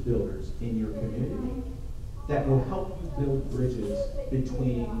bridge builders in your community that will help you build bridges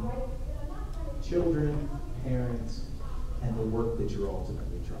between children, parents, and the work that you're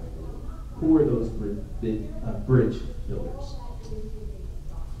ultimately trying to do? Who are those bridge builders?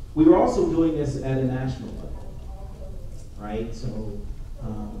 We were also doing this at a national level, right? So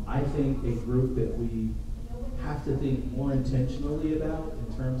I think a group that we have to think more intentionally about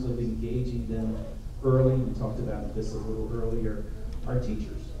in terms of engaging them early, we talked about this a little earlier, are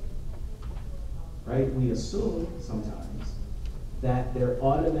teachers, right? We assume sometimes that they're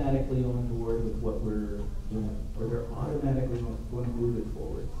automatically on board with what we're doing, or they're automatically going to move it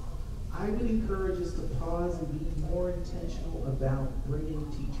forward. I would encourage us to pause and be more intentional about bringing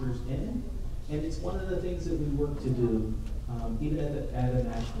teachers in. And it's one of the things that we work to do, even at a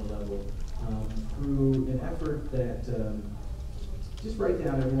national level, through an effort that, just write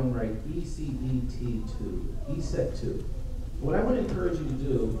down, everyone write ECET2, ECET2. What I would encourage you to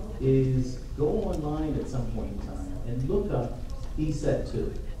do is go online at some point in time and look up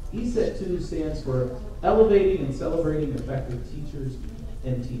ECET2. ECET2 stands for Elevating and Celebrating Effective Teachers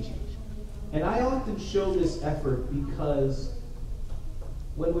and Teaching. And I often show this effort because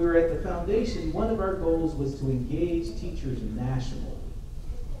when we were at the foundation, one of our goals was to engage teachers nationally.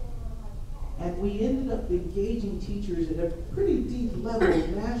 And we ended up engaging teachers at a pretty deep level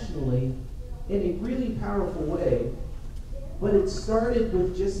nationally in a really powerful way. But it started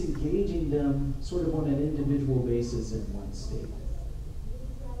with just engaging them sort of on an individual basis in one state.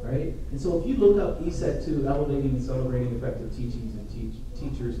 Right? And so if you look up ECET2, Elevating and Celebrating Effective Teachings and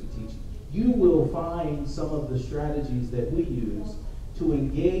Teachers and Teaching, you will find some of the strategies that we use to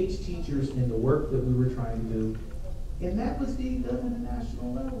engage teachers in the work that we were trying to do. And that was being done at a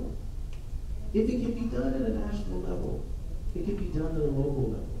national level. If it can be done at a national level, it can be done at a local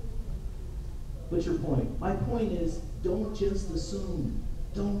level. What's your point? My point is, don't just assume.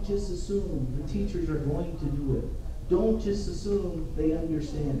 Don't just assume the teachers are going to do it. Don't just assume they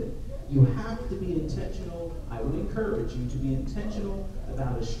understand it. You have to be intentional. I would encourage you to be intentional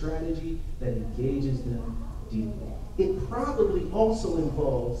about a strategy that engages them deeply. It probably also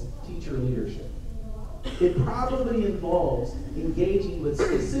involves teacher leadership. It probably involves engaging with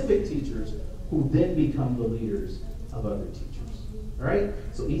specific teachers who then become the leaders of other teachers. All right?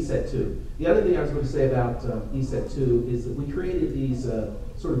 So ECET2. The other thing I was going to say about ECET2 is that we created these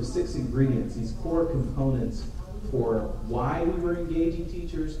sort of 6 ingredients, these core components for why we were engaging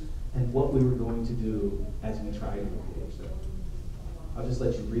teachers and what we were going to do as we try to engage them. I'll just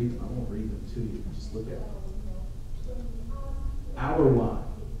let you read them. I won't read them to you. Just look at them. Our why.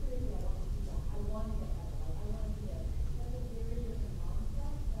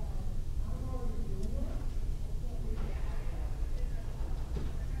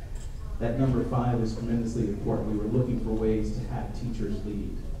 That number 5 is tremendously important. We were looking for ways to have teachers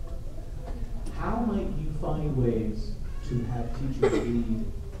lead. How might you find ways to have teachers lead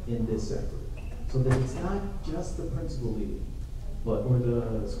in this effort? So that it's not just the principal leading, or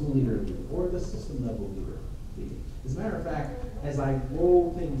the school leader leading, or the system level leader leading. As a matter of fact, as I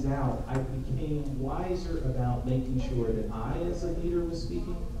rolled things out, I became wiser about making sure that I as a leader was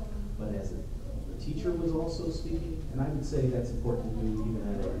speaking, but as the teacher was also speaking, and I would say that's important to do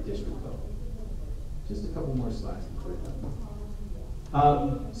even at a district level. Just a couple more slides before we're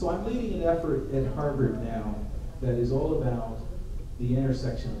done. So I'm leading an effort at Harvard now that is all about the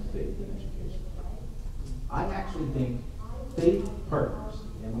intersection of faith and education. I actually think faith partners,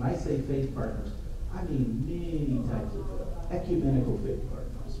 and when I say faith partners, I mean many types of ecumenical faith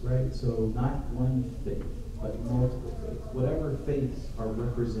partners, right? So not one faith, but multiple faiths. Whatever faiths are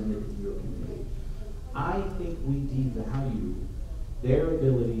represented in your community. I think we devalue their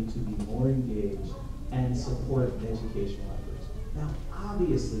ability to be more engaged and support educational efforts. Now,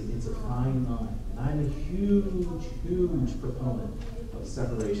 obviously, it's a fine line. And I'm a huge, huge proponent of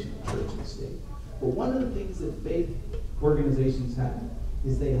separation of church and state. But one of the things that faith organizations have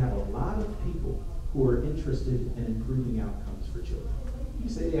is they have a lot of people who are interested in improving outcomes for children. You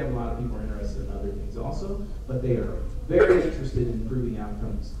say they have a lot of people are interested in other things also, but they are very interested in improving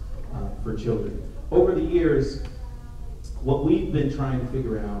outcomes for children. Over the years, what we've been trying to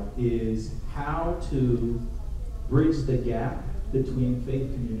figure out is how to bridge the gap between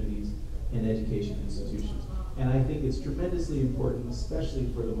faith communities and education institutions. And I think it's tremendously important, especially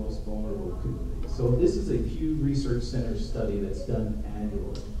for the most vulnerable communities. So this is a Pew Research Center study that's done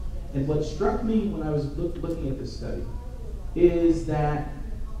annually. And what struck me when I was looking at this study is that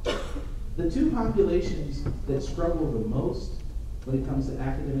the two populations that struggle the most when it comes to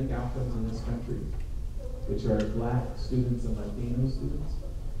academic outcomes in this country, which are Black students and Latino students,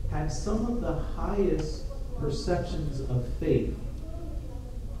 have some of the highest perceptions of faith.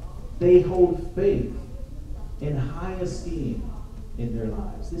 They hold faith in high esteem in their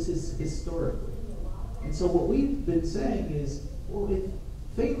lives. This is historically. And so what we've been saying is, well, if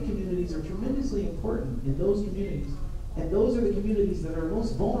faith communities are tremendously important in those communities, and those are the communities that are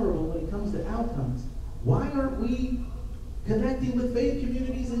most vulnerable when it comes to outcomes, why aren't we connecting with faith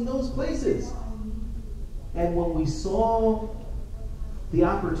communities in those places? And when we saw the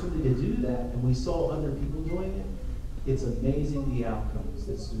opportunity to do that, and we saw other people doing it, it's amazing the outcomes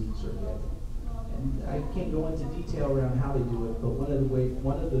that students are getting. And I can't go into detail around how they do it, but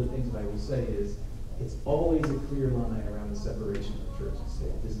one of the things that I will say is, it's always a clear line around the separation of church and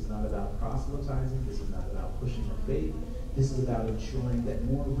state. This is not about proselytizing. This is not about pushing a faith. This is about ensuring that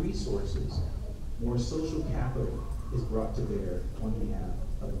more resources, more social capital is brought to bear on behalf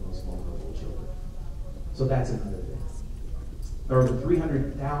of the most vulnerable children. So that's another thing. There are over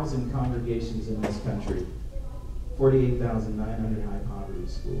 300,000 congregations in this country, 48,900 high poverty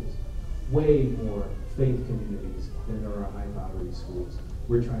schools, way more faith communities than there are high poverty schools.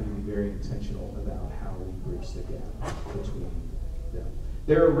 We're trying to be very intentional about how we bridge the gap between them.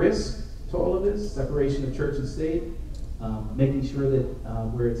 There are risks to all of this, separation of church and state, making sure that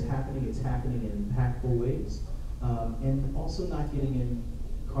where it's happening in impactful ways, and also not getting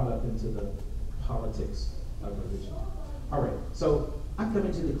caught up into the politics of religion. All right, so I'm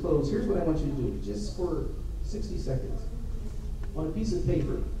coming to the close. Here's what I want you to do, just for 60 seconds. On a piece of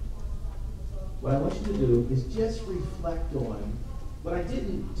paper, what I want you to do is just reflect on what I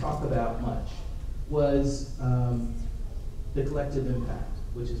didn't talk about much was the collective impact,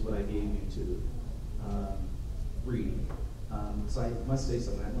 which is what I gave you to read. So I must say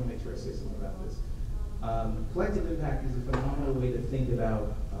something. I want to make sure I say something about this. Collective impact is a phenomenal way to think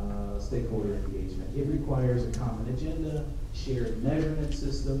about stakeholder engagement. It requires a common agenda, shared measurement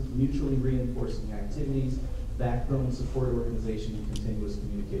system, mutually reinforcing activities, backbone support organization, and continuous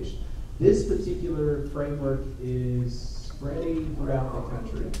communication. This particular framework is spreading throughout the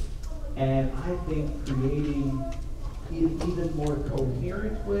country, and I think creating an even more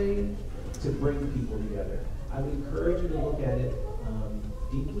coherent way to bring people together. I would encourage you to look at it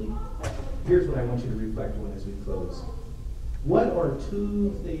deeply. Here's what I want you to reflect on as we close. What are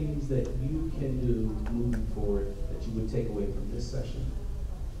two things that you can do moving forward that you would take away from this session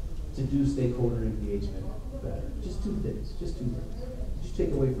to do stakeholder engagement better? Just two things, just two things. Just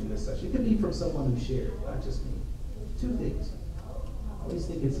take away from this session. It could be from someone who shared, not just me. Two things. I always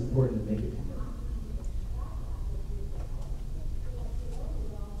think it's important to make it.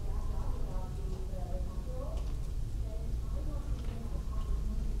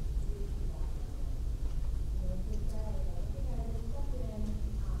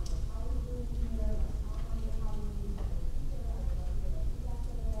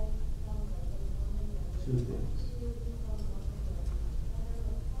 Two things.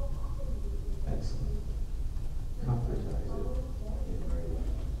 Excellent. Concretize it in writing.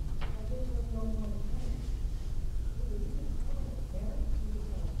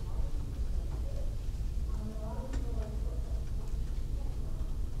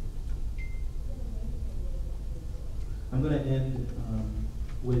 I'm going to end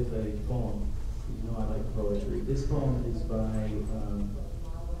with a poem. You know I like poetry. This poem is by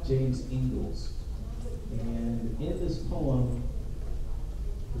James Ingalls. And in this poem,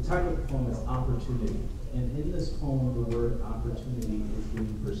 the title of the poem is Opportunity. And in this poem, the word opportunity is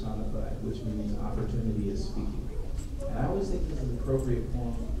being personified, which means opportunity is speaking. And I always think this is an appropriate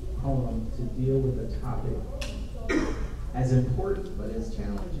poem to deal with a topic as important but as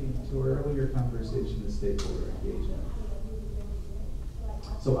challenging to our earlier conversation of stakeholder engagement.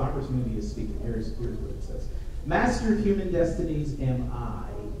 So opportunity is speaking. Here's what it says. Master of human destinies am I.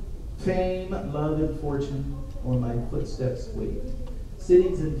 Fame, love, and fortune on my footsteps wait.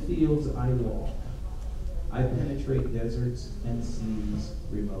 Cities and fields I walk. I penetrate deserts and seas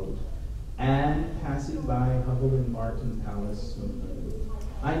remote. And passing by Hubble and Martin Palace soon.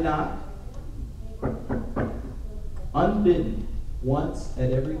 I knock, unbidden, Once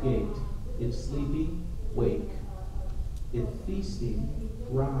at every gate, if sleeping, wake. If feasting,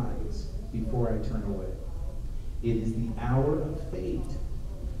 rise before I turn away. It is the hour of fate,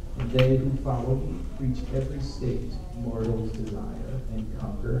 and they who follow me reach every state mortals desire and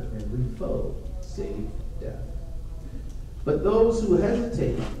conquer every foe, save death. But those who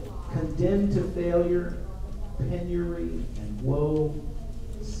hesitate, condemned to failure, penury, and woe,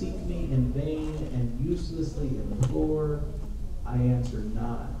 seek me in vain and uselessly implore. I answer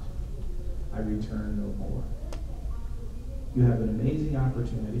not, I return no more. You have an amazing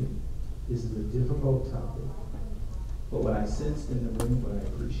opportunity. This is a difficult topic. But what I sensed in the room, what I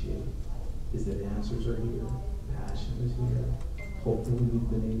appreciate, is that answers are here, passion is here. Hopefully we've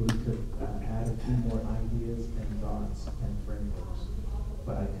been able to add a few more ideas and thoughts and frameworks.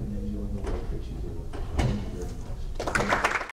 But I commend you on the work that you do. Thank you very much.